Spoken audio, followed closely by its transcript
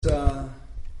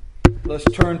Let's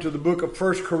turn to the book of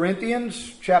 1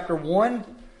 Corinthians, chapter 1.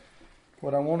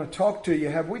 What I want to talk to you,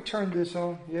 have we turned this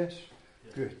on? Yes?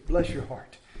 Good. Bless your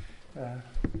heart.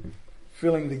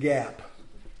 Filling the gap.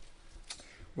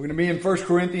 We're going to be in 1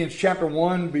 Corinthians chapter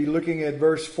 1, be looking at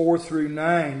verse 4 through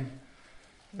 9.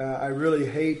 I really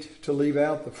hate to leave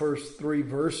out the first three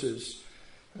verses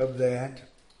of that.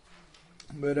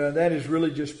 But that is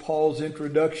really just Paul's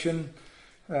introduction.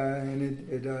 And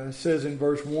it says in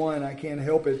verse 1, I can't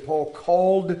help it, Paul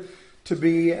called to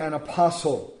be an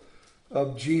apostle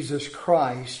of Jesus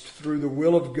Christ through the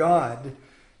will of God,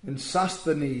 and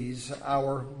Sosthenes,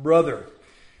 our brother.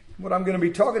 What I'm going to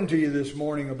be talking to you this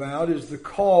morning about is the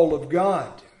call of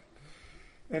God.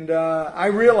 And I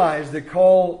realized that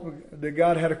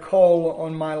God had a call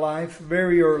on my life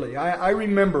very early. I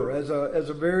remember as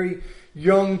a very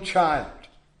young child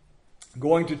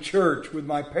going to church with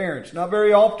my parents. Not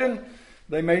very often.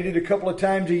 They made it a couple of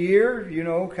times a year,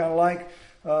 kind of like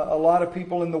a lot of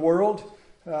people in the world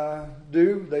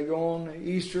do. They go on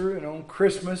Easter and on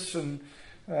Christmas, and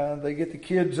they get the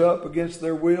kids up against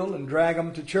their will and drag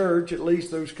them to church at least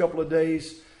those couple of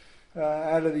days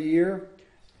out of the year.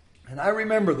 And I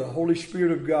remember the Holy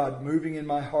Spirit of God moving in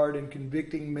my heart and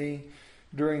convicting me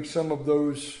during some of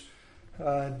those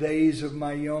days of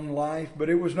my young life. But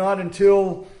it was not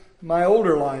until my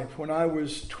older life, when I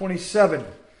was 27,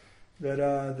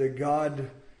 that God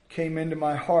came into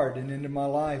my heart and into my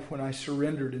life when I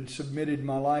surrendered and submitted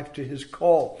my life to His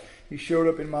call. He showed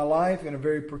up in my life in a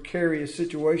very precarious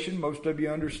situation. Most of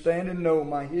you understand and know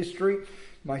my history,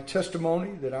 my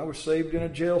testimony, that I was saved in a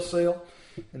jail cell.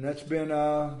 And that's been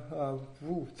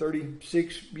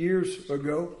 36 years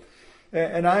ago.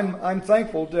 And I'm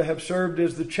thankful to have served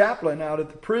as the chaplain out at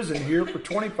the prison here for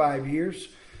 25 years.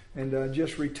 And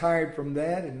just retired from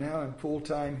that, and now I'm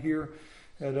full-time here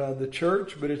at the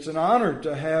church. But it's an honor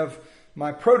to have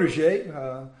my protege,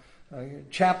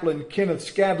 Chaplain Kenneth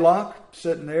Skadlock,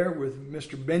 sitting there with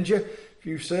Mr. Benja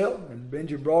Fusel, and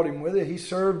Benja brought him with it. He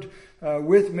served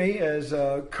with me as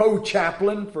a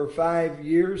co-chaplain for 5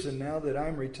 years, and now that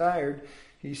I'm retired,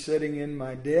 he's sitting in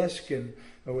my desk, and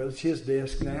it's his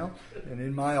desk now, and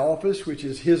in my office, which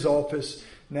is his office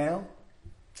now.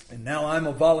 And now I'm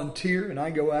a volunteer, and I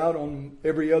go out on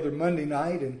every other Monday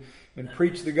night and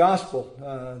preach the gospel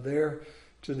there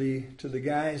to the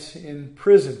guys in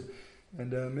prison.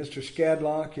 And Mr.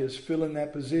 Skadlock is filling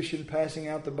that position, passing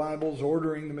out the Bibles,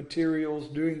 ordering the materials,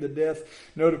 doing the death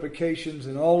notifications,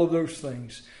 and all of those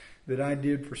things that I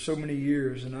did for so many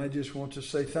years. And I just want to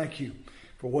say thank you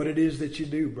for what it is that you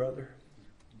do, brother.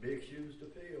 Big shoes to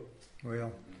fill.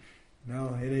 Well,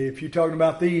 no, if you're talking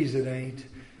about these, it ain't.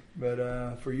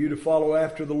 But for you to follow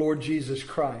after the Lord Jesus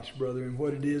Christ, brother, and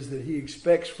what it is that He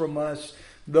expects from us,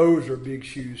 those are big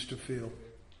shoes to fill.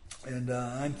 And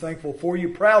I'm thankful for you,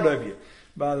 proud of you,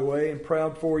 by the way, and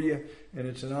proud for you. And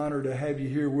it's an honor to have you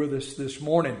here with us this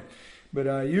morning.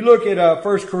 But you look at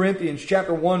 1 Corinthians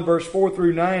chapter 1, verse 4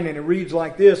 through 9, and it reads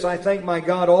like this: I thank my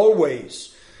God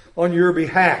always on your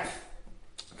behalf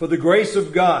for the grace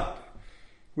of God,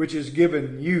 which is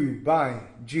given you by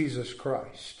Jesus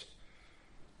Christ,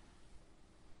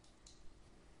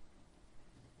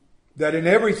 that in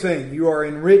everything you are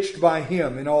enriched by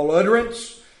Him, in all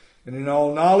utterance and in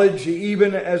all knowledge,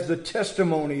 even as the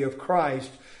testimony of Christ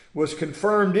was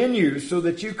confirmed in you, so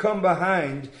that you come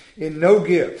behind in no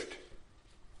gift,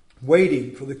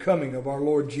 waiting for the coming of our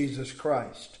Lord Jesus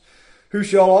Christ, who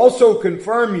shall also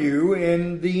confirm you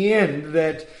in the end,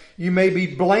 that you may be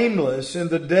blameless in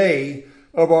the day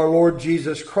of our Lord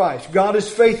Jesus Christ. God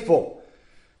is faithful,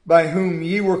 by whom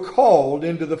ye were called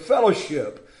into the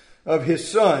fellowship of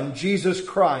His Son, Jesus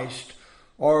Christ,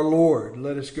 our Lord.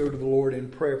 Let us go to the Lord in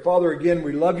prayer. Father, again,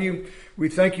 we love you. We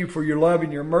thank you for your love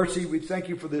and your mercy. We thank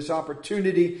you for this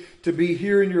opportunity to be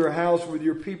here in your house with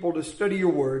your people to study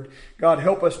your word. God,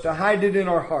 help us to hide it in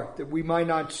our heart that we might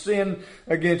not sin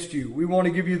against you. We want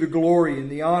to give you the glory and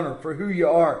the honor for who you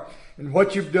are and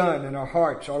what you've done in our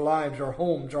hearts, our lives, our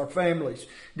homes, our families.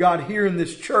 God, here in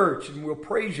this church, and we'll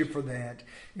praise you for that.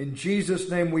 In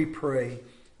Jesus' name we pray.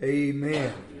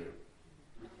 Amen.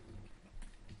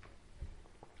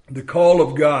 The call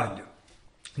of God.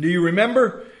 Do you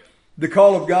remember the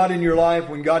call of God in your life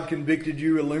when God convicted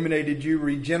you, illuminated you,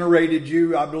 regenerated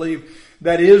you? I believe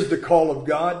that is the call of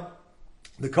God.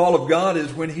 The call of God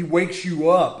is when He wakes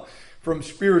you up from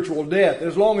spiritual death.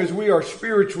 As long as we are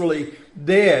spiritually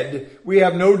dead, we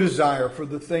have no desire for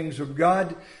the things of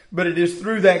God. But it is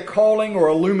through that calling or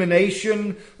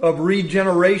illumination of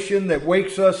regeneration that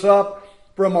wakes us up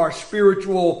from our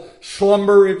spiritual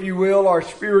slumber, if you will, our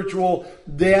spiritual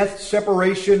death,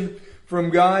 separation from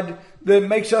God that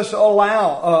makes us that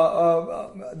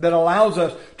allows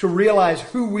us to realize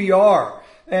who we are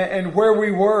and where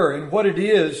we were and what it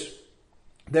is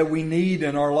that we need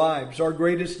in our lives. Our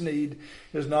greatest need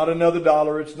is not another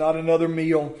dollar. It's not another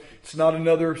meal. It's not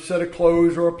another set of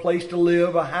clothes or a place to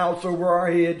live, a house over our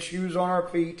head, shoes on our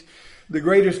feet. The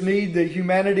greatest need that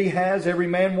humanity has, every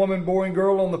man, woman, boy, and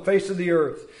girl on the face of the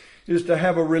earth, is to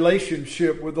have a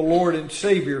relationship with the Lord and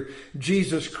Savior,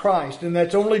 Jesus Christ. And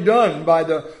that's only done by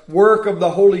the work of the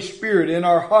Holy Spirit in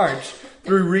our hearts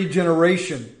through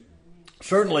regeneration.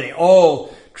 Certainly,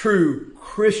 all true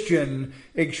Christian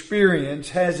experience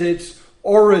has its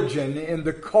origin in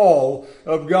the call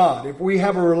of God. If we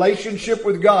have a relationship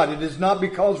with God, it is not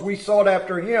because we sought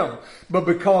after Him, but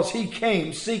because He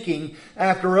came seeking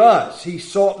after us. He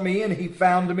sought me and He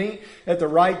found me at the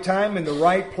right time, in the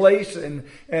right place, and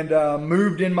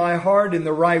moved in my heart in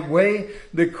the right way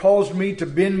that caused me to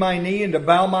bend my knee and to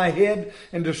bow my head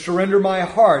and to surrender my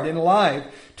heart and life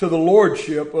to the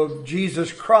Lordship of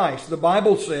Jesus Christ. The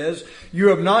Bible says, "You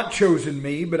have not chosen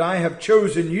me, but I have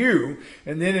chosen you."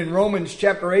 And then in Romans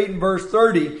chapter 8 and verse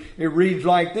 30, it reads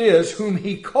like this, "Whom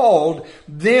He called,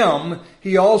 them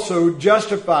He also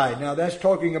justified." Now that's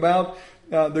talking about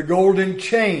the golden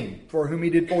chain. "For whom He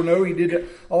did foreknow, He did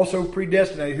also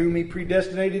predestinate. Whom He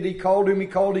predestinated, He called. Whom He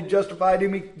called, He justified.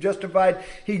 Whom He justified,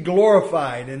 He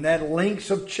glorified." And that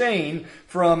links of chain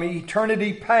from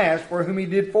eternity past. "For whom He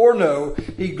did foreknow,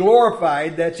 He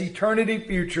glorified." That's eternity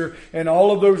future. And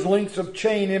all of those links of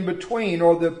chain in between,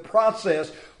 or the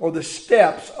process or the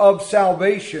steps of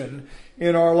salvation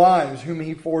in our lives. "Whom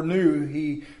He foreknew,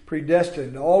 He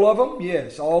predestined." All of them?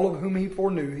 Yes. All of whom He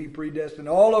foreknew, He predestined.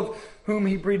 All of whom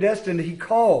He predestined, He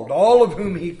called. All of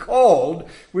whom He called,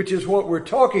 which is what we're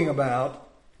talking about,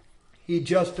 He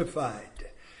justified.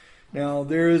 Now,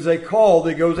 there is a call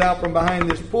that goes out from behind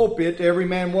this pulpit to every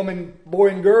man, woman, boy,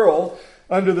 and girl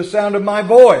under the sound of my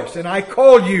voice. And I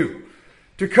call you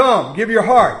to come, give your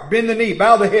heart, bend the knee,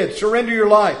 bow the head, surrender your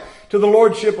life to the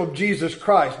Lordship of Jesus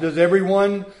Christ. Does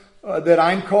everyone that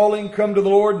I'm calling come to the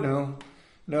Lord?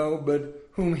 No, but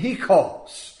whom He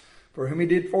calls. "For whom He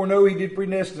did foreknow, He did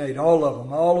predestinate." All of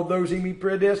them. All of those whom He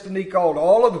predestined, He called.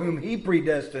 All of whom He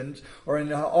predestines, or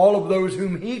in all of those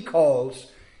whom He calls,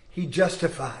 He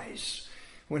justifies.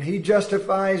 When He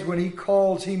justifies, when He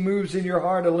calls, He moves in your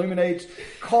heart, illuminates,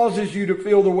 causes you to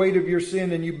feel the weight of your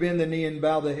sin, and you bend the knee and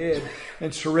bow the head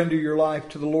and surrender your life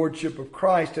to the Lordship of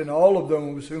Christ. And all of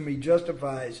those whom He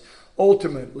justifies,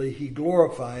 ultimately He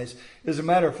glorifies. As a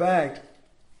matter of fact,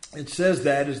 it says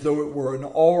that as though it were an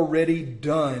already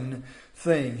done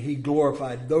thing. He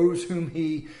glorified. Those whom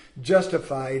He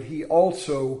justified, He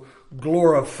also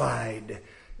glorified,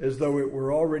 as though it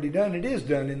were already done. It is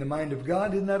done in the mind of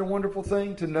God. Isn't that a wonderful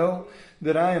thing to know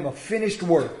that I am a finished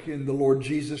work in the Lord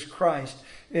Jesus Christ,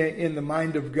 in the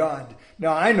mind of God?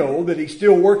 Now I know that He's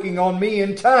still working on me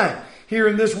in time here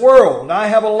in this world. I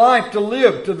have a life to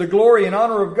live to the glory and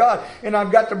honor of God, and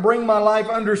I've got to bring my life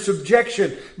under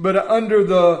subjection, but under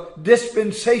the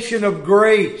dispensation of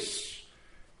grace.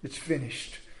 It's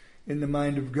finished in the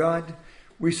mind of God.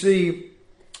 We see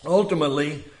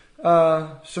ultimately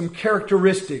some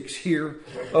characteristics here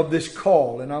of this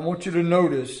call, and I want you to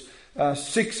notice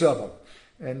 6 of them.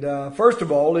 And first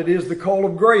of all, it is the call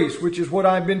of grace, which is what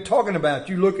I've been talking about.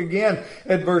 You look again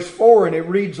at verse 4, and it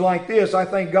reads like this: "I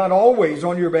thank God always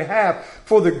on your behalf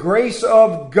for the grace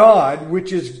of God,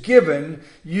 which is given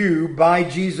you by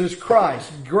Jesus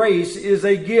Christ." Grace is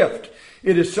a gift.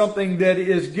 It is something that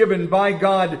is given by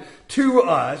God to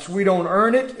us. We don't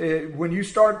earn it. When you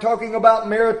start talking about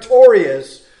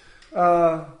meritorious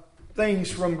things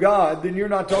from God, then you're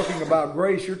not talking about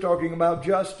grace. You're talking about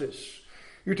justice.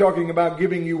 You're talking about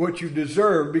giving you what you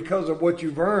deserve because of what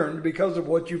you've earned, because of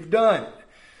what you've done.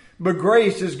 But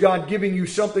grace is God giving you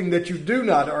something that you do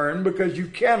not earn because you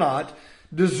cannot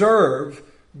deserve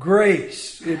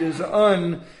grace. It is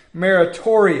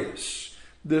unmeritorious.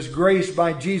 This grace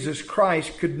by Jesus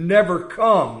Christ could never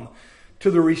come to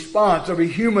the response of a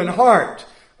human heart.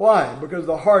 Why? Because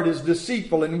the heart is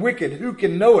deceitful and wicked. Who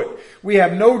can know it? We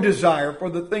have no desire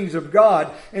for the things of God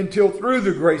until through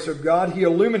the grace of God He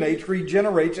illuminates,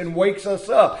 regenerates, and wakes us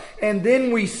up. And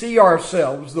then we see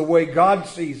ourselves the way God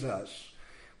sees us,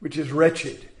 which is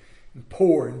wretched and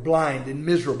poor and blind and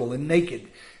miserable and naked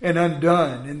and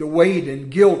undone. And the weight and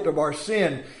guilt of our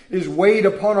sin is weighed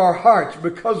upon our hearts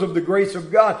because of the grace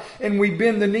of God. And we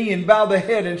bend the knee and bow the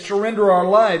head and surrender our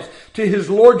lives to His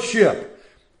Lordship.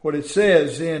 What it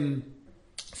says in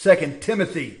 2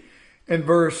 Timothy in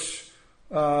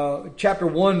chapter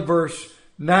 1, verse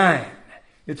 9.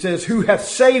 It says, "Who hath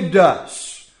saved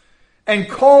us and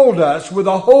called us with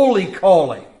a holy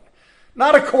calling,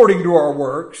 not according to our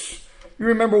works. You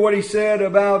remember what he said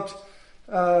about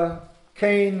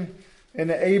Cain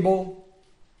and Abel,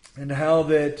 and how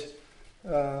that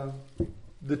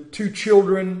the two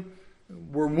children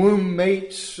were womb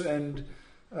mates, and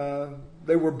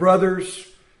they were brothers,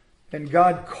 and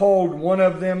God called one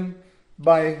of them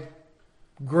by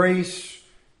grace,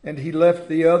 and he left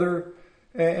the other.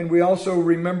 And we also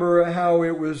remember how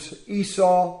it was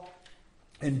Esau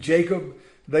and Jacob.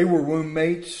 They were womb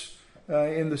mates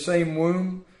in the same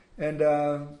womb. And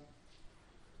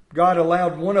God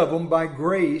allowed one of them by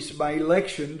grace, by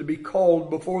election, to be called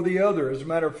before the other. As a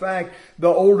matter of fact, the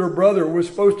older brother was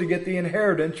supposed to get the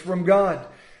inheritance from God.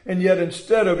 And yet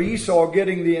instead of Esau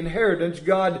getting the inheritance,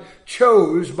 God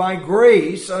chose by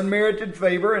grace, unmerited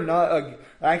favor, and not,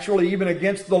 actually even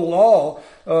against the law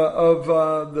of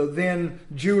the then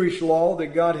Jewish law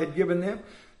that God had given them,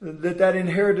 that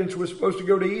inheritance was supposed to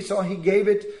go to Esau. He gave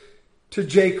it to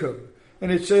Jacob.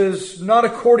 And it says, not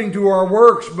according to our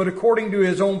works, but according to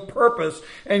his own purpose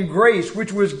and grace,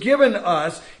 which was given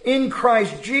us in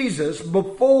Christ Jesus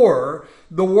before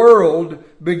the world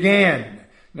began.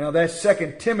 Now that's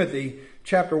 2 Timothy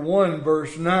chapter 1,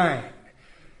 verse 9.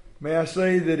 May I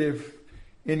say that if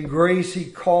in grace he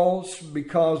calls,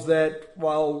 because that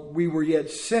while we were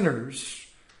yet sinners,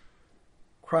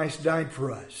 Christ died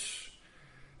for us.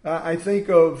 I think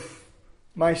of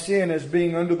my sin as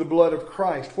being under the blood of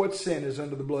Christ. What sin is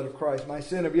under the blood of Christ? My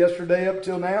sin of yesterday up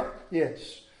till now?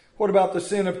 Yes. What about the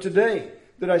sin of today?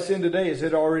 That I sin today, is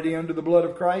it already under the blood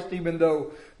of Christ, even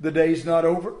though the day's not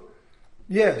over?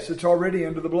 Yes, it's already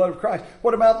under the blood of Christ.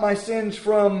 What about my sins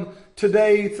from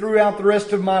today throughout the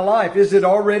rest of my life? Is it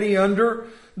already under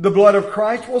the blood of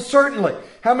Christ? Well, certainly.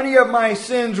 How many of my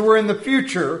sins were in the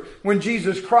future when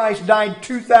Jesus Christ died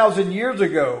 2,000 years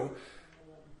ago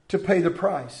to pay the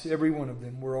price? Every one of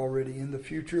them were already in the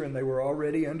future, and they were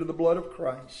already under the blood of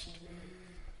Christ.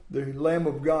 The Lamb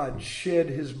of God shed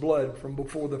his blood from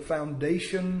before the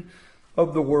foundation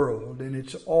of the world, and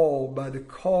it's all by the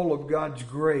call of God's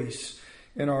grace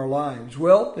in our lives.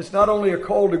 Well, it's not only a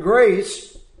call to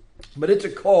grace, but it's a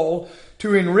call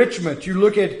to enrichment. You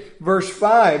look at verse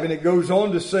 5, and it goes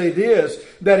on to say this,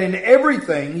 that in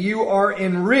everything you are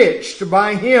enriched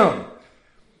by him.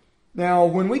 Now,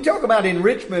 when we talk about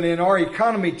enrichment in our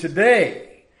economy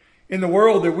today, in the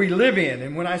world that we live in,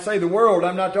 and when I say the world,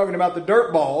 I'm not talking about the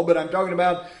dirt ball, but I'm talking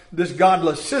about this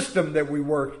godless system that we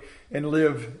work and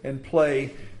live and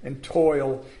play and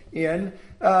toil in.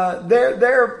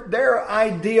 Their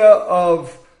idea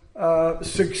of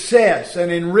success and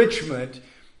enrichment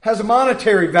has a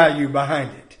monetary value behind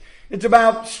it. It's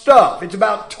about stuff. It's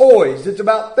about toys. It's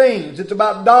about things. It's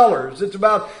about dollars. It's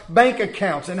about bank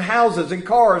accounts and houses and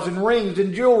cars and rings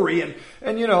and jewelry and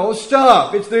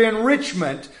stuff. It's the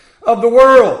enrichment of the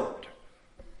world.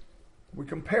 We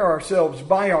compare ourselves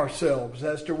by ourselves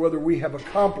as to whether we have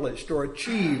accomplished or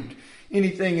achieved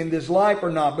anything in this life or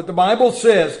not. But the Bible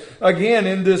says, again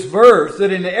in this verse,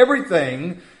 that in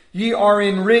everything ye are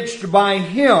enriched by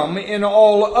him in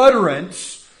all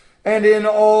utterance and in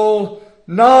all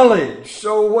knowledge.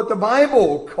 So what the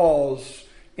Bible calls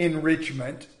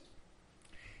enrichment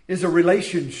is a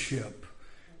relationship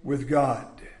with God.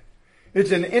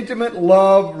 It's an intimate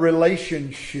love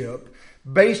relationship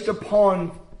based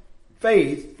upon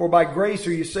faith. For by grace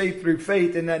are you saved through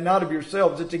faith, and that not of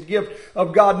yourselves. It's a gift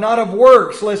of God, not of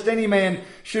works, lest any man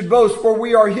should boast. For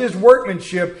we are his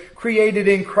workmanship, created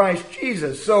in Christ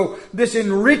Jesus. So this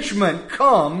enrichment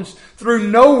comes through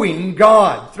knowing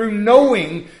God, through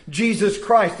knowing Jesus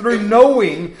Christ, through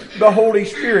knowing the Holy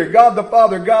Spirit, God the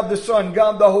Father, God the Son,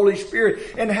 God the Holy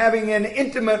Spirit, and having an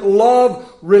intimate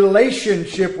love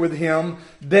relationship with him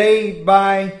day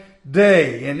by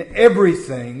day. In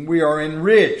everything we are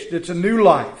enriched. It's a new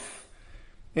life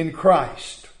in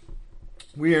Christ.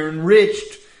 We are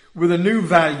enriched with a new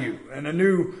value and a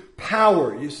new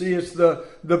power. You see, it's the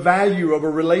value of a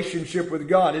relationship with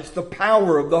God. It's the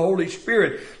power of the Holy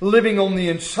Spirit living on the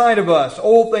inside of us.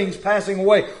 Old things passing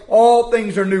away. All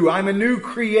things are new. I'm a new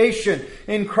creation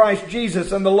in Christ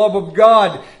Jesus, and the love of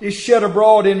God is shed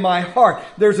abroad in my heart.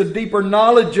 There's a deeper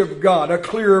knowledge of God, a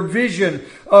clearer vision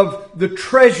of the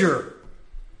treasure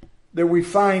that we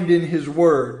find in his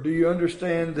Word. Do you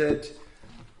understand that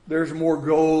there's more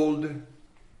gold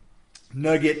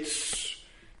nuggets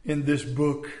in this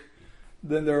book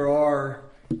than there are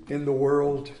in the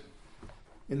world,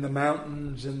 in the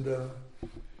mountains, in the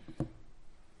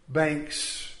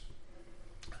banks?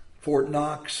 Fort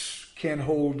Knox can't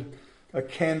hold a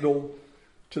candle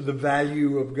to the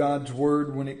value of God's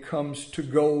Word when it comes to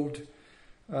gold.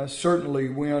 Certainly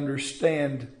we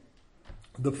understand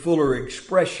the fuller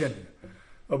expression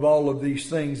of all of these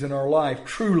things in our life.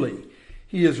 Truly,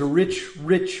 he is a rich,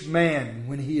 rich man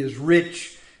when he is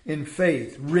rich in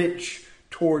faith, rich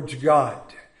towards God.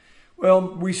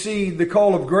 Well, we see the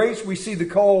call of grace. We see the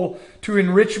call to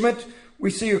enrichment. We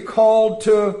see a call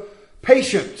to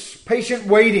patience, patient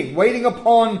waiting, waiting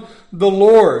upon the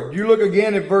Lord. You look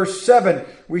again at verse 7.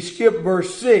 We skip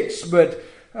verse 6, but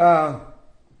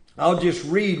I'll just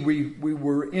read. We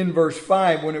were in verse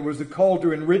 5 when it was the call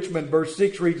to enrichment. Verse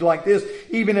 6 reads like this: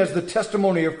 even as the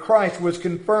testimony of Christ was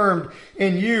confirmed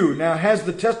in you. Now, has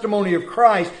the testimony of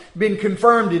Christ been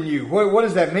confirmed in you? What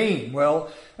does that mean?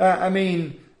 Well, I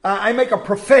make a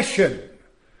profession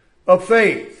of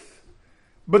faith,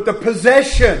 but the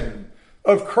possession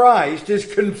of Christ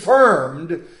is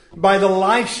confirmed by the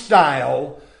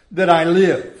lifestyle that I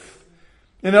live.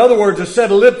 In other words, a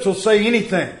set of lips will say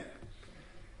anything.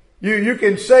 You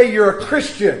can say you're a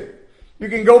Christian. You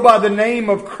can go by the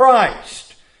name of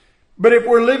Christ. But if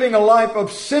we're living a life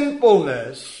of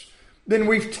sinfulness, then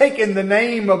we've taken the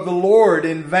name of the Lord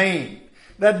in vain.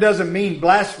 That doesn't mean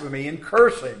blasphemy and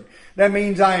cursing. That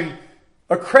means I'm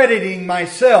accrediting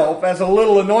myself as a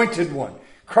little anointed one.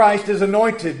 Christ is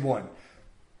anointed one.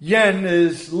 Yen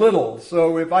is little.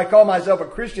 So if I call myself a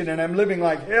Christian and I'm living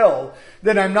like hell,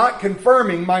 then I'm not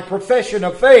confirming my profession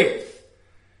of faith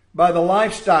by the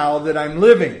lifestyle that I'm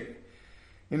living.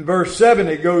 In verse 7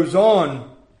 it goes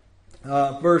on.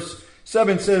 Verse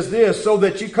 7 says this: so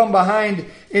that you come behind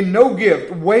in no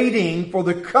gift, waiting for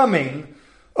the coming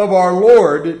of our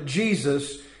Lord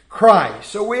Jesus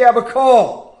Christ. So we have a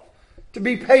call to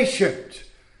be patient.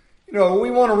 You know,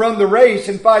 we want to run the race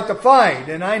and fight the fight.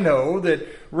 And I know that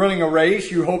running a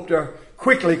race, you hope to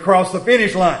quickly cross the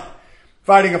finish line.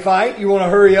 Fighting a fight, you want to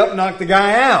hurry up and knock the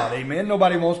guy out. Amen.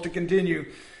 Nobody wants to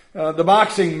continue the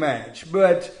boxing match.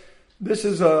 But this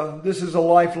is a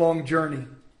lifelong journey.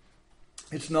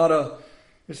 It's not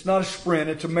a sprint,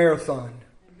 it's a marathon.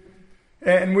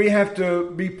 And we have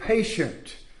to be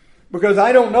patient. Because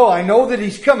I don't know. I know that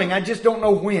He's coming. I just don't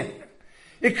know when.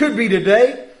 It could be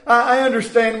today. I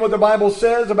understand what the Bible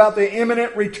says about the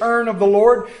imminent return of the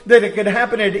Lord, that it could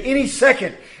happen at any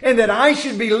second, and that I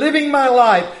should be living my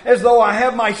life as though I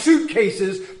have my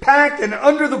suitcases packed and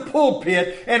under the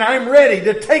pulpit, and I'm ready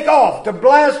to take off, to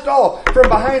blast off from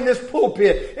behind this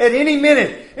pulpit at any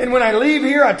minute. And when I leave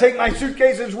here, I take my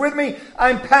suitcases with me.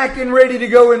 I'm packed and ready to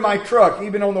go in my truck,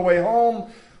 even on the way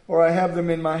home, or I have them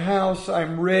in my house.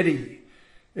 I'm ready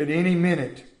at any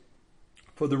minute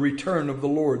for the return of the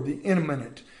Lord, the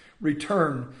imminent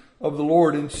return of the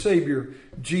Lord and Savior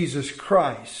Jesus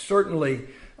Christ. Certainly,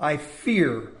 I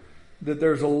fear that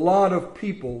there's a lot of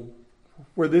people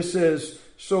where this says,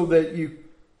 so that you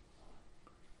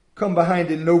come behind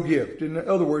in no gift. In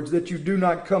other words, that you do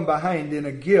not come behind in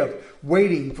a gift,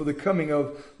 waiting for the coming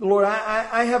of the Lord.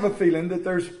 I have a feeling that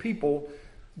there's people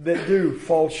that do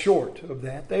fall short of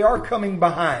that. They are coming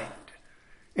behind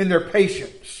in their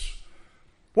patience.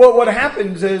 Well, what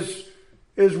happens is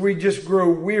we just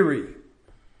grow weary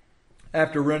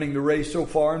after running the race so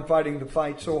far and fighting the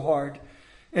fight so hard,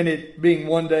 and it being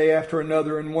one day after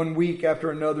another, and 1 week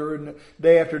after another, and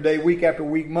day after day, week after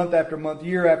week, month after month,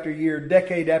 year after year,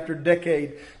 decade after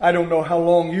decade. I don't know how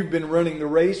long you've been running the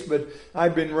race, but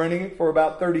I've been running it for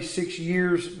about 36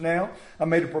 years now. I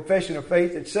made a profession of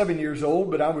faith at 7 years old,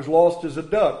 but I was lost as a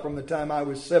duck from the time I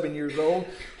was 7 years old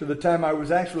to the time I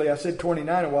was actually, I said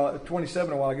 27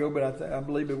 a while ago, but I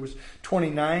believe it was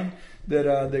 29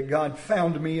 that God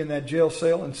found me in that jail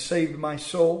cell and saved my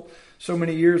soul so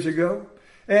many years ago.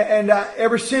 And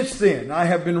ever since then, I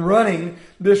have been running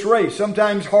this race,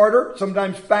 sometimes harder,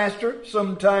 sometimes faster,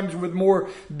 sometimes with more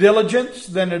diligence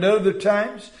than at other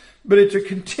times. But it's a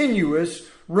continuous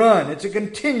run. It's a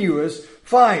continuous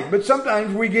fight. But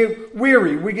sometimes we get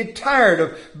weary. We get tired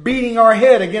of beating our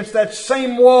head against that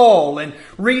same wall and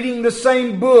reading the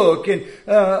same book and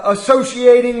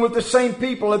associating with the same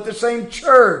people at the same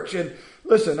church. And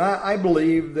listen, I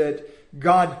believe that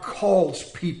God calls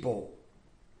people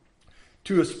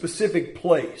to a specific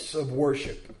place of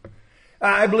worship.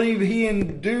 I believe He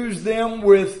endues them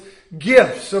with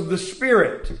gifts of the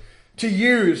Spirit to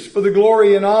use for the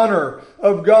glory and honor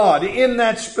of God in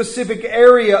that specific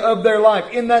area of their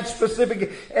life, in that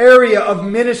specific area of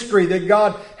ministry that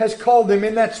God has called them,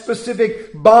 in that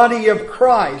specific body of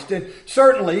Christ. And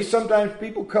certainly, sometimes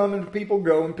people come and people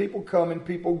go, and people come and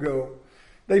people go.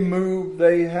 They move,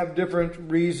 they have different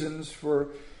reasons for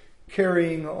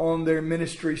carrying on their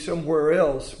ministry somewhere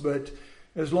else. But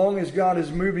as long as God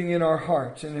is moving in our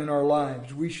hearts and in our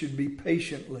lives, we should be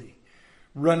patiently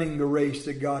running the race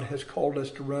that God has called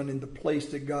us to run in the place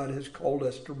that God has called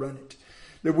us to run it.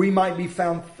 that we might be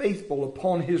found faithful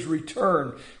upon His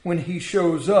return when He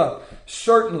shows up.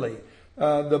 Certainly,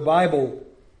 the Bible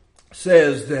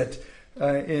says that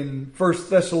in 1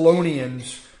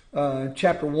 Thessalonians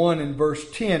chapter 1 and verse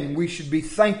 10, we should be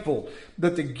thankful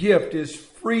that the gift is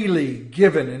freely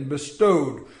given and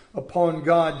bestowed upon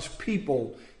God's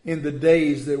people in the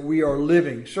days that we are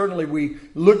living. Certainly we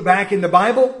look back in the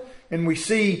Bible and we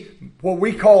see what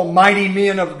we call mighty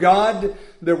men of God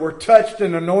that were touched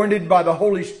and anointed by the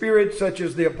Holy Spirit, such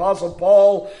as the Apostle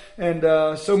Paul and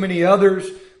so many others.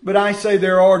 But I say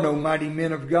there are no mighty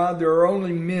men of God. There are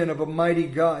only men of a mighty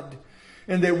God.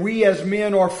 And that we as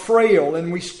men are frail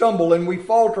and we stumble and we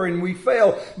falter and we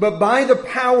fail. But by the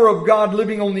power of God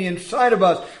living on the inside of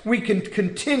us, we can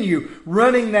continue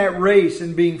running that race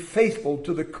and being faithful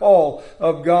to the call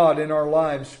of God in our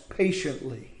lives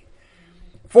patiently.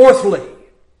 Fourthly,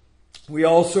 we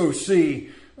also see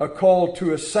a call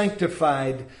to a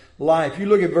sanctified life. You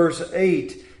look at verse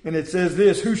 8 and it says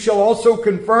this, "Who shall also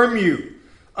confirm you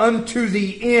unto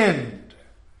the end,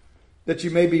 that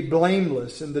you may be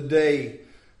blameless in the day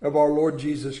of our Lord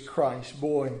Jesus Christ."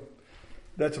 Boy,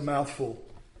 that's a mouthful.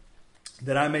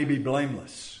 That I may be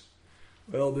blameless.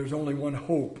 Well, there's only one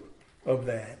hope of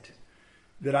that.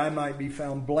 That I might be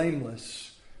found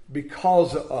blameless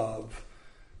because of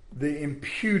the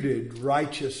imputed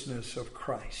righteousness of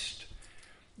Christ.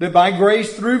 That by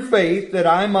grace through faith, that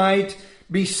I might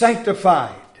be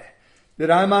sanctified. That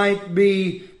I might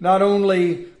be not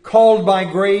only called by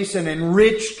grace and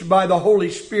enriched by the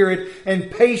Holy Spirit and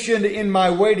patient in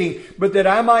my waiting, but that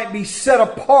I might be set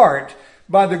apart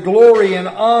by the glory and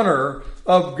honor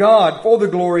of God, for the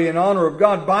glory and honor of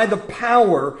God, by the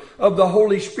power of the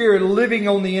Holy Spirit living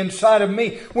on the inside of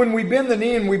me. When we bend the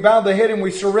knee and we bow the head and we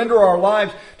surrender our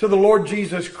lives to the Lord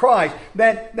Jesus Christ,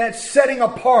 that's setting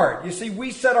apart. You see,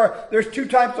 there's two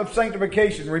types of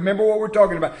sanctification. Remember what we're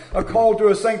talking about. A call to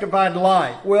a sanctified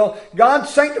life. Well, God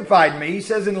sanctified me. He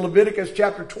says in Leviticus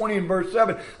chapter 20 and verse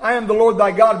 7, "I am the Lord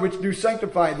thy God which do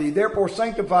sanctify thee. Therefore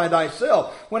sanctify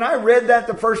thyself." When I read that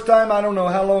the first time, I don't know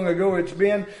how long ago it's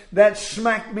been, that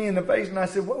smacked me in the face and I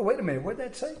said, "Wait a minute, what did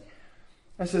that say?"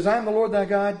 I says, "I am the Lord thy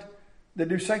God that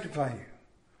do sanctify you.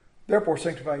 Therefore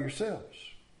sanctify yourselves."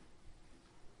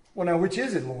 Well, now, which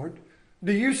is it, Lord?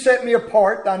 Do you set me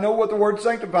apart? I know what the word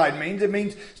sanctified means. It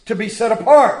means to be set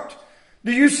apart.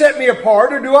 Do you set me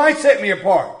apart or do I set me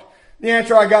apart? The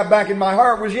answer I got back in my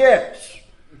heart was yes.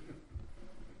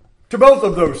 To both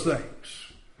of those things.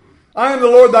 "I am the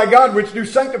Lord thy God which do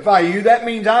sanctify you." That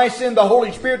means I send the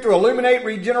Holy Spirit to illuminate,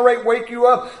 regenerate, wake you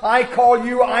up. I call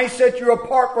you, I set you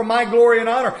apart for my glory and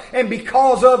honor. And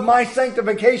because of my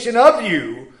sanctification of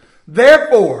you,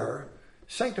 therefore,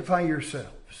 sanctify yourselves.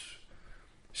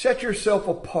 Set yourself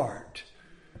apart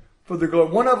for the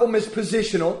glory. One of them is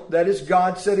positional. That is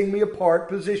God setting me apart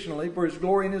positionally for His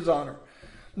glory and His honor.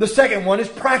 The second one is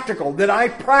practical. That I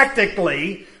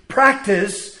practically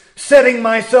practice setting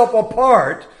myself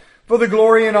apart for the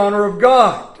glory and honor of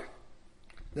God.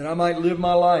 That I might live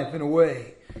my life in a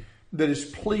way that is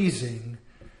pleasing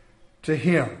to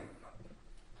Him.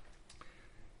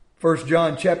 1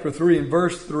 John chapter 3 and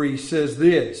verse 3 says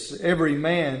this, "Every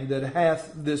man that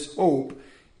hath this hope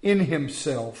in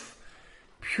himself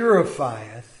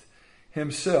purifieth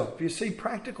himself." You see,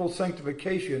 practical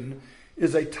sanctification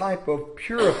is a type of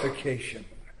purification.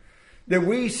 That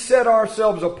we set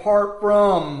ourselves apart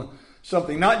from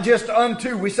something, not just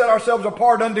unto. We set ourselves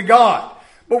apart unto God,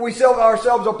 but we set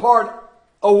ourselves apart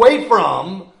away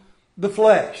from the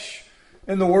flesh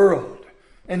and the world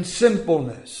and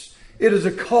sinfulness. It is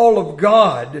a call of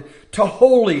God to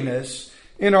holiness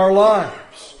in our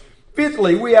lives.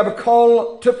 Fifthly, we have a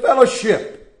call to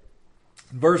fellowship.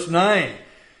 Verse 9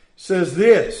 says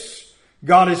this,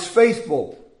 "God is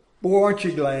faithful." Boy, aren't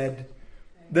you glad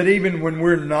that even when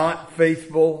we're not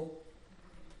faithful,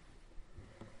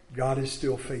 God is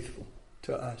still faithful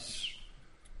to us.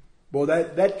 Boy,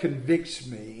 that convicts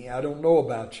me. I don't know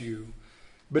about you,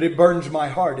 but it burns my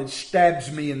heart. It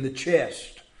stabs me in the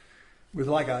chest with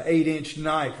like an 8-inch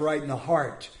knife right in the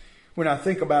heart when I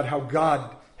think about how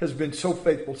God has been so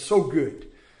faithful, so good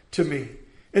to me.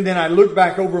 And then I look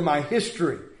back over my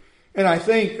history and I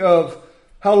think of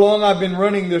how long I've been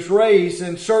running this race,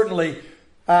 and certainly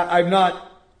I've not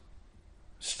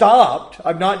stopped.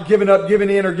 I've not given up, given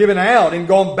in, or given out and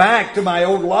gone back to my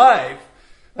old life.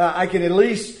 I can at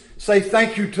least say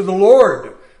thank you to the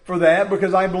Lord for that,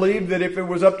 because I believe that if it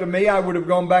was up to me, I would have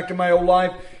gone back to my old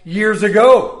life years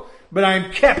ago. But I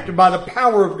am kept by the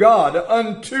power of God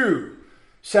unto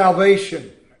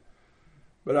salvation.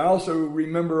 But I also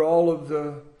remember all of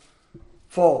the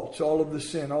faults, all of the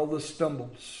sin, all the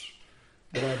stumbles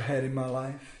that I've had in my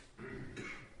life.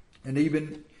 And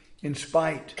even in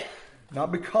spite,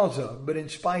 not because of, but in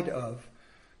spite of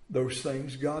those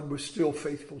things, God was still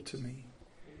faithful to me.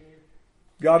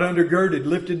 God undergirded,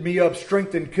 lifted me up,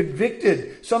 strengthened,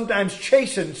 convicted, sometimes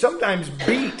chastened, sometimes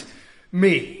beat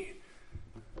me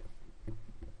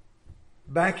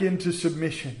back into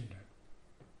submission,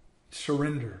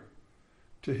 surrender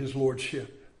to His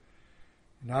Lordship.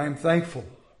 And I am thankful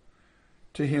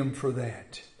to Him for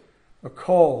that. A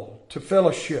call to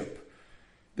fellowship,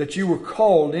 that you were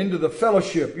called into the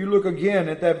fellowship. You look again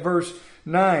at that verse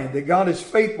 9, that God is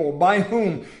faithful, by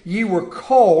whom ye were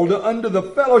called unto the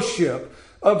fellowship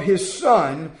of His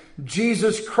Son,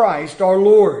 Jesus Christ our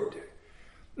Lord.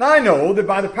 Now I know that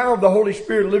by the power of the Holy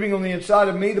Spirit living on the inside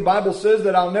of me, the Bible says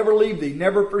that I'll never leave thee,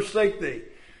 never forsake thee.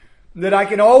 That I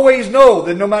can always know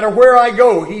that no matter where I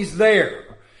go, He's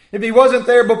there. If He wasn't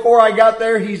there before I got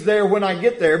there, He's there when I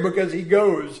get there, because He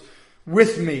goes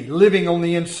with me, living on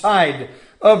the inside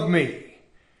of me.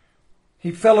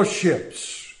 He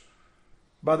fellowships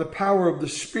by the power of the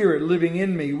Spirit living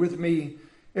in me, with me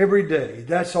every day.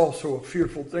 That's also a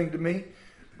fearful thing to me,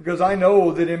 because I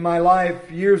know that in my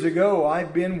life years ago,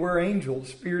 I've been where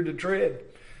angels feared to tread.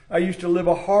 I used to live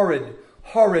a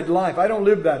horrid life. I don't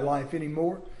live that life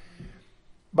anymore.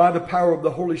 By the power of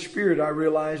the Holy Spirit, I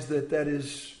realize that that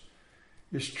is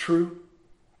true.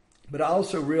 But I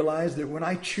also realize that when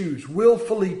I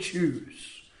willfully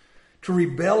choose to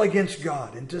rebel against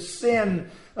God and to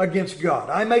sin against God,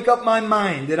 I make up my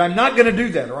mind that I'm not going to do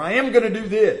that, or I am going to do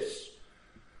this,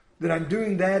 that I'm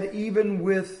doing that even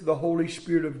with the Holy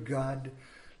Spirit of God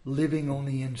living on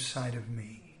the inside of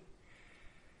me.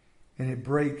 And it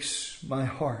breaks my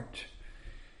heart.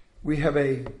 We have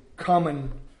a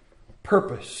common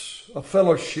purpose, a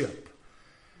fellowship.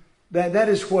 That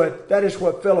is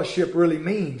what fellowship really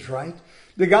means, right?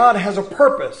 That God has a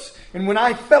purpose. And when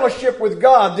I fellowship with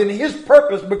God, then His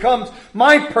purpose becomes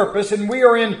my purpose, and we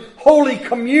are in holy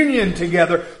communion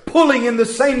together, pulling in the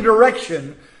same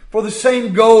direction for the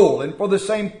same goal and for the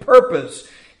same purpose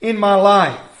in my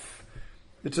life.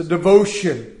 It's a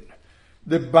devotion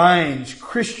that binds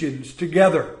Christians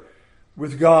together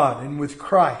with God and with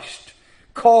Christ,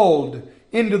 called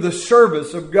into the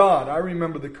service of God. I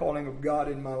remember the calling of God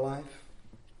in my life.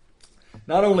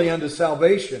 Not only unto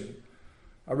salvation,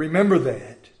 I remember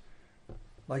that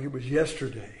like it was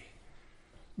yesterday.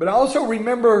 But I also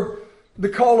remember the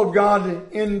call of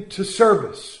God into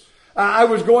service. I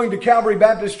was going to Calvary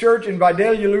Baptist Church in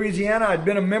Vidalia, Louisiana. I'd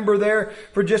been a member there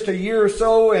for just a year or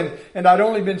so, and I'd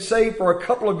only been saved for a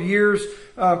couple of years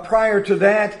prior to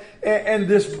that. And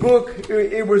this book,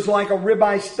 it was like a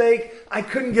ribeye steak. I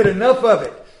couldn't get enough of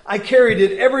it. I carried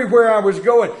it everywhere I was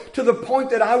going, to the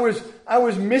point that I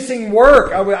was missing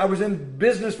work. I was in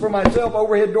business for myself,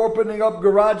 overhead door, putting up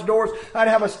garage doors. I'd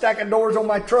have a stack of doors on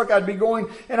my truck. I'd be going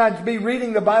and I'd be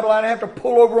reading the Bible. I'd have to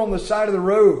pull over on the side of the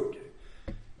road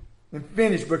and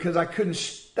finish, because I couldn't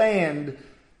stand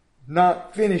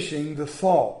not finishing the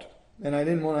thought, and I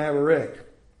didn't want to have a wreck.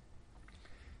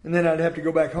 And then I'd have to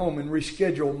go back home and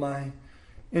reschedule my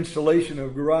installation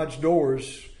of garage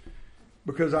doors,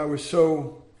 because I was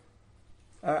so,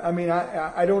 I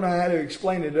don't know how to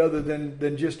explain it other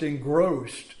than just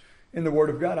engrossed in the Word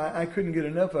of God. I couldn't get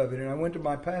enough of it. And I went to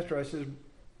my pastor. I said,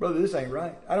 "Brother, this ain't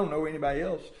right. I don't know anybody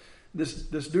else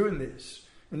that's doing this."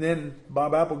 And then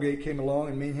Bob Applegate came along,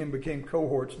 and me and him became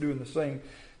cohorts doing the same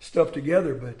stuff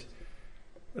together. But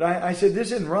I said,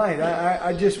 "This isn't right.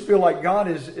 I just feel like God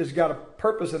has got a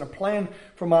purpose and a plan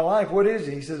for my life. What is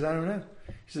it?" He says, "I don't know."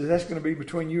 He says, "That's going to be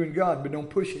between you and God, but don't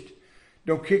push it.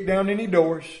 Don't kick down any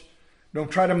doors. Don't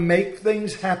try to make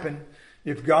things happen.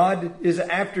 If God is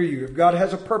after you, if God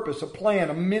has a purpose, a plan,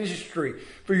 a ministry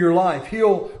for your life,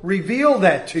 He'll reveal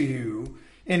that to you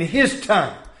in His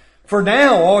time. For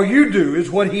now, all you do is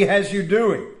what He has you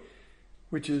doing,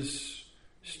 which is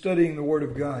studying the Word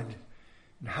of God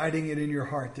and hiding it in your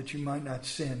heart that you might not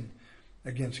sin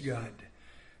against God."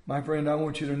 My friend, I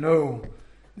want you to know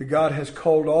that God has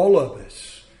called all of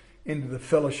us into the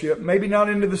fellowship. Maybe not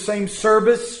into the same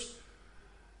service,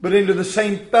 but into the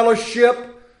same fellowship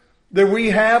that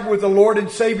we have with the Lord and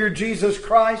Savior Jesus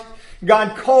Christ.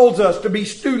 God calls us to be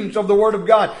students of the Word of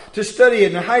God, to study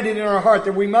it and hide it in our heart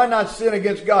that we might not sin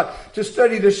against God, to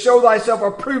study to show thyself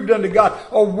approved unto God,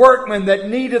 a workman that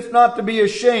needeth not to be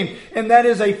ashamed. And that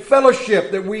is a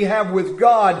fellowship that we have with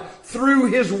God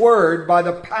through His Word by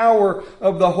the power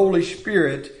of the Holy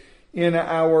Spirit in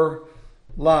our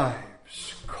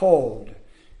lives. Called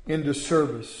into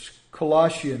service.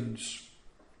 Colossians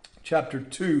chapter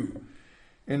 2.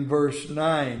 In verse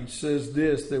 9 says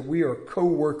this, that we are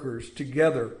co-workers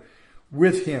together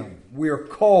with Him. We are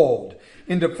called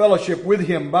into fellowship with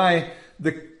Him by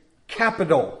the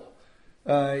capital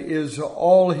is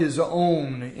all His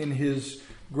own in His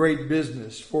great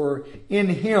business. For in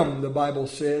Him, the Bible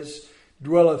says,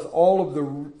 dwelleth all of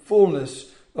the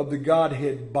fullness of the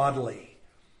Godhead bodily.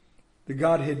 The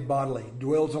Godhead bodily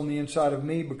dwells on the inside of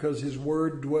me because His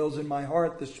Word dwells in my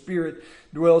heart. The Spirit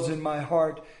dwells in my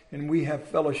heart, and we have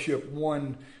fellowship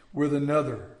one with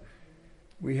another.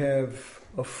 We have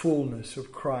a fullness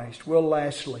of Christ. Well,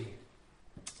 lastly,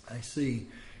 I see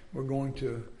we're going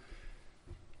to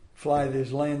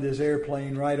land this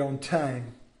airplane right on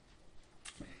time.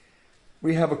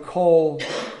 We have a call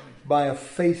by a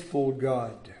faithful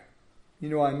God. You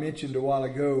know, I mentioned a while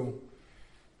ago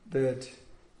that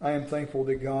I am thankful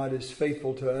that God is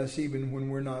faithful to us even when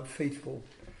we're not faithful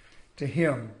to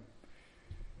Him.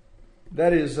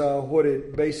 That is what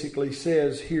it basically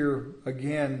says here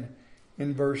again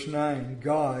in verse 9.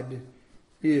 God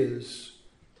is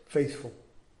faithful.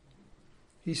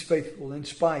 He's faithful in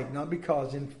spite, not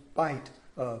because, in spite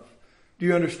of. Do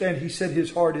you understand? He set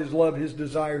His heart, His love, His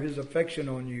desire, His affection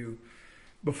on you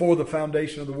before the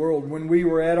foundation of the world. When we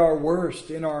were at our worst,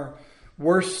 in our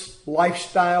worst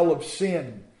lifestyle of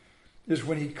sin, is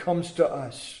when He comes to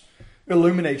us,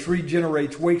 illuminates,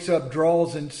 regenerates, wakes up,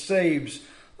 draws, and saves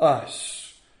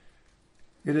us.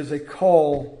 It is a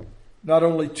call not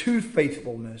only to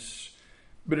faithfulness,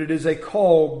 but it is a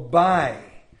call by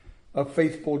a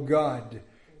faithful God.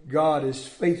 God is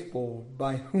faithful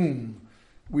by whom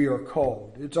we are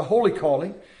called. It's a holy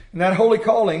calling, and that holy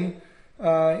calling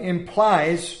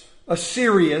implies a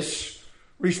serious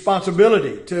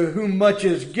responsibility. To whom much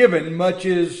is given, much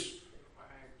is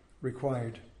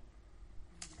required.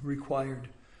 Required.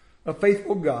 A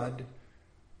faithful God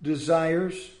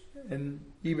desires, and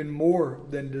even more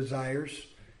than desires,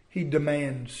 He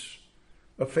demands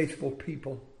a faithful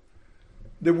people.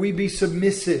 That we be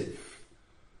submissive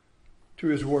to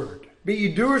His Word. Be ye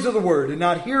doers of the Word and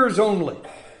not hearers only,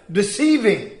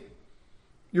 deceiving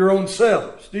your own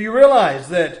selves. Do you realize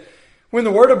that when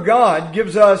the Word of God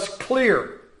gives us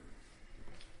clear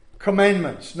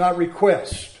commandments, not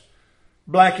requests,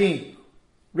 black ink,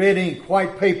 red ink,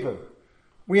 white paper,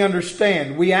 we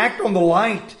understand, we act on the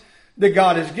light that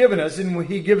God has given us, and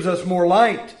He gives us more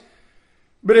light.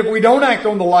 But if we don't act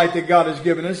on the light that God has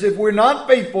given us, if we're not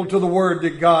faithful to the Word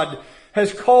that God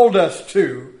has called us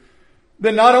to,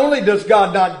 then not only does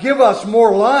God not give us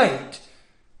more light,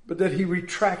 but that He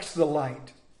retracts the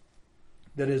light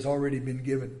that has already been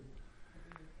given.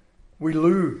 We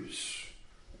lose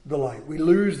the light. We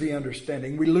lose the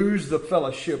understanding. We lose the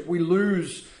fellowship. We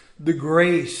lose the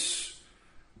grace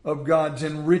of God's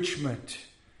enrichment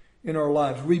in our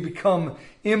lives. We become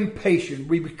impatient.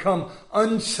 We become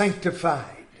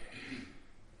unsanctified.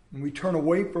 And we turn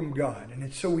away from God. And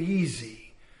it's so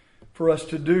easy for us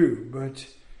to do. But,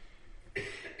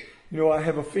 you know, I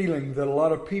have a feeling that a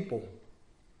lot of people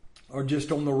are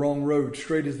just on the wrong road.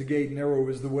 Straight is the gate, narrow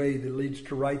is the way that leads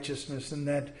to righteousness. And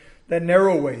that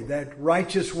narrow way, that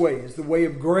righteous way, is the way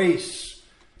of grace.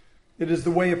 It is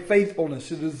the way of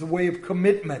faithfulness. It is the way of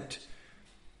commitment.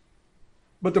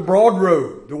 But the broad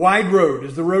road, the wide road,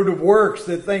 is the road of works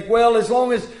that think, well, as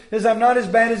long as I'm not as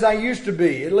bad as I used to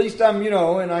be, at least I'm,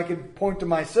 and I can point to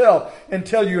myself and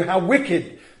tell you how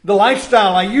wicked the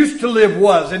lifestyle I used to live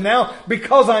was. And now,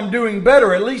 because I'm doing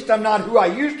better, at least I'm not who I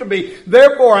used to be.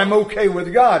 Therefore, I'm okay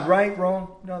with God. Right?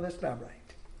 Wrong? No, that's not right.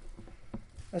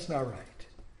 That's not right.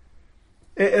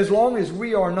 As long as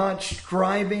we are not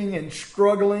striving and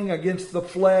struggling against the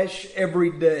flesh every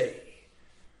day,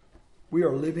 we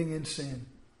are living in sin.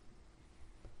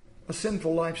 A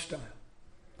sinful lifestyle.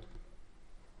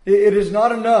 It is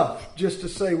not enough just to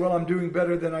say, well, I'm doing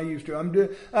better than I used to. I'm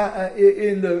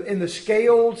in the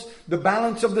scales, the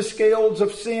balance of the scales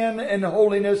of sin and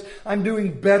holiness, I'm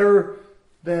doing better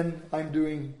than I'm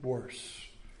doing worse.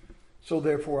 So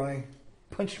therefore I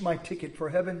punched my ticket for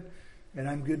heaven and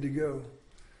I'm good to go.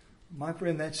 My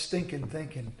friend, that's stinking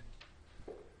thinking.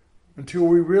 Until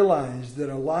we realize that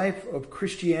a life of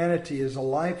Christianity is a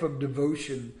life of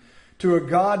devotion to a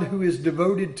God who is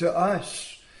devoted to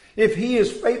us. If He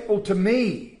is faithful to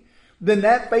me, then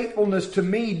that faithfulness to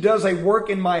me does a work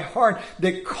in my heart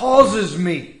that causes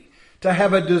me to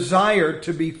have a desire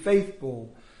to be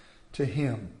faithful to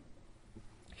Him.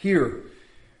 Hear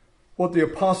what the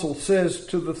apostle says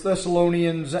to the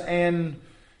Thessalonians and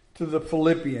to the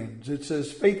Philippians. It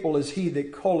says, faithful is He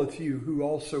that calleth you, who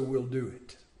also will do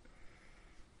it.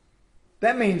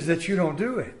 That means that you don't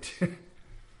do it.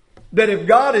 That if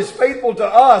God is faithful to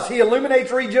us, He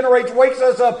illuminates, regenerates, wakes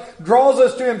us up, draws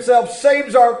us to Himself,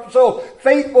 saves our soul.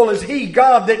 Faithful is He,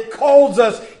 God, that calls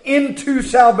us into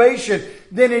salvation.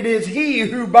 then it is He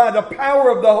who, by the power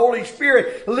of the Holy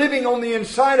Spirit living on the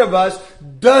inside of us,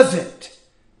 does it.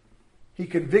 He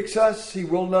convicts us. He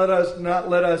will not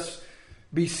let us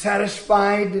be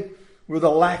satisfied with a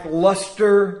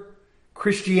lackluster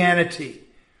Christianity.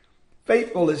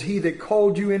 Faithful is He that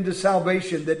called you into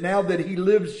salvation, that now that He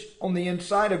lives on the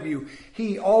inside of you,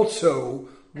 He also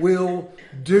will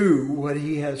do what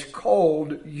He has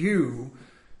called you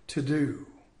to do.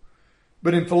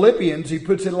 But in Philippians, he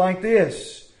puts it like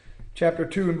this. Chapter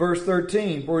 2 and verse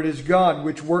 13. For it is God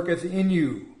which worketh in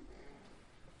you,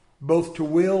 both to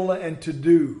will and to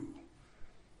do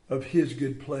of His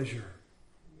good pleasure.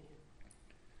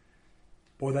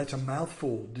 Boy, that's a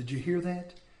mouthful. Did you hear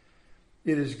that?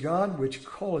 It is God which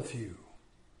calleth you,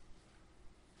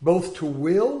 both to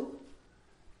will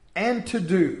and to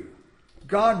do.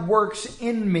 God works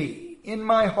in me, in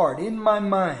my heart, in my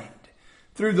mind,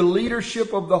 through the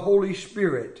leadership of the Holy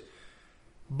Spirit,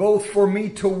 both for me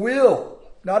to will,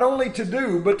 not only to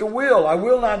do, but to will. I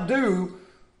will not do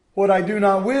what I do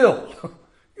not will.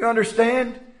 You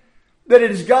understand? That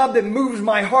it is God that moves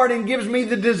my heart and gives me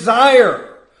the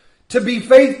desire to be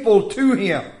faithful to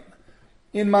Him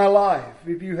in my life.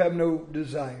 If you have no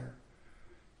desire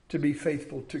to be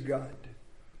faithful to God,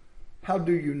 how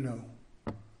do you know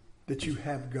that you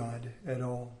have God at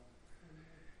all?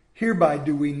 Hereby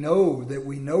do we know that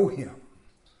we know Him,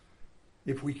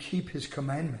 if we keep His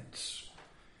commandments.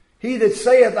 He that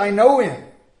saith, I know Him,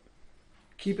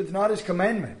 keepeth not His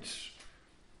commandments,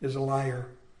 is a liar,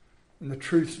 and the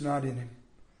truth's not in him.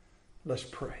 Let's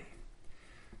pray.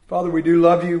 Father, we do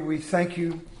love You. We thank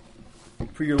You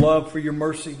for Your love, for Your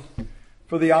mercy,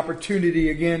 for the opportunity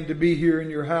again to be here in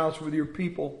Your house with Your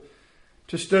people,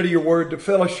 to study Your word, to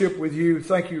fellowship with You.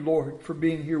 Thank You, Lord, for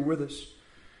being here with us,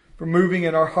 for moving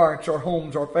in our hearts, our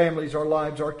homes, our families, our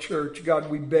lives, our church. God,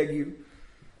 we beg You,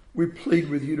 we plead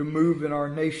with You to move in our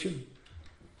nation.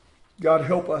 God,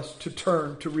 help us to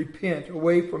turn, to repent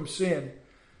away from sin.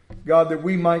 God, that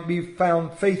we might be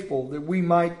found faithful, that we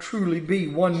might truly be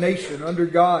one nation under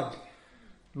God.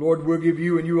 Lord, we'll give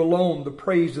You and You alone the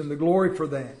praise and the glory for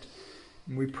that.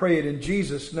 And we pray it in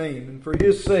Jesus' name and for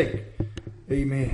His sake. Amen.